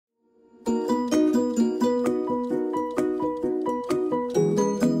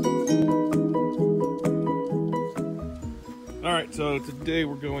Alright, so today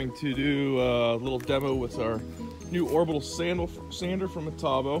we're going to do a little demo with our new orbital sander from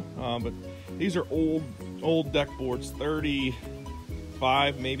Metabo. But these are old deck boards,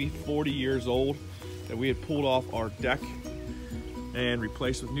 35, maybe 40 years old, that we had pulled off our deck and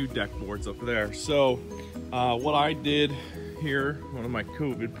replaced with new deck boards up there. So what I did here, one of my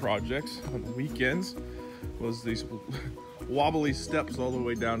COVID projects on the weekends, was these wobbly steps all the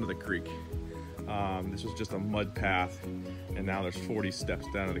way down to the creek. This was just a mud path, and now there's 40 steps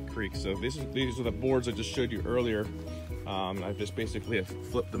down to the creek. So these are the boards I just showed you earlier. I just basically have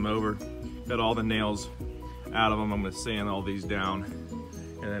flipped them over, got all the nails out of them. I'm going to sand all these down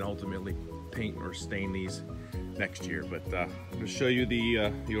and then ultimately paint or stain these next year. But I'm going to show you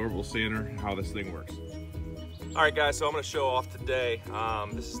the orbital sander and how this thing works. All right, guys, so I'm going to show off today.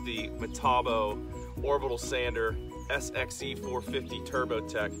 This is the Metabo orbital sander SXE 450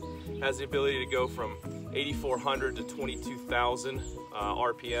 Turbotec. Has the ability to go from 8,400 to 22,000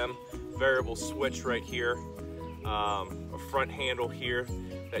 RPM. Variable switch right here. A front handle here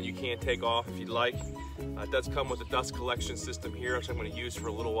that you can take off if you'd like. It does come with a dust collection system here, which I'm going to use for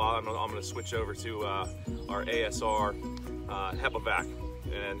a little while. I'm going to switch over to our ASR HEPA vac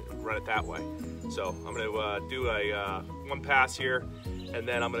and run it that way. So I'm going to do a one pass here, and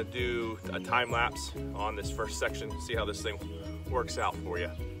then I'm going to do a time lapse on this first section, see how this thing works out for you.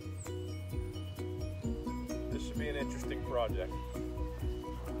 This should be an interesting project.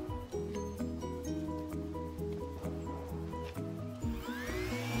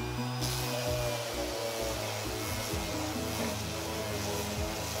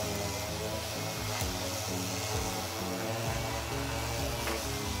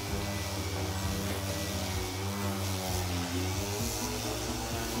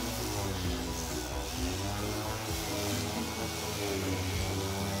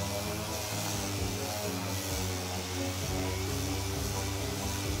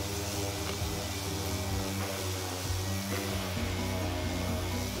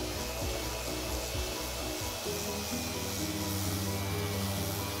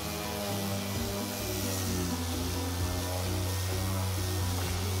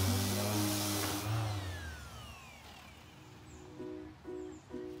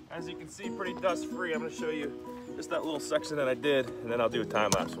 As you can see, pretty dust free. I'm going to show you just that little section that I did, and then I'll do a time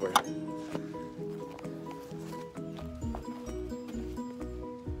lapse for you.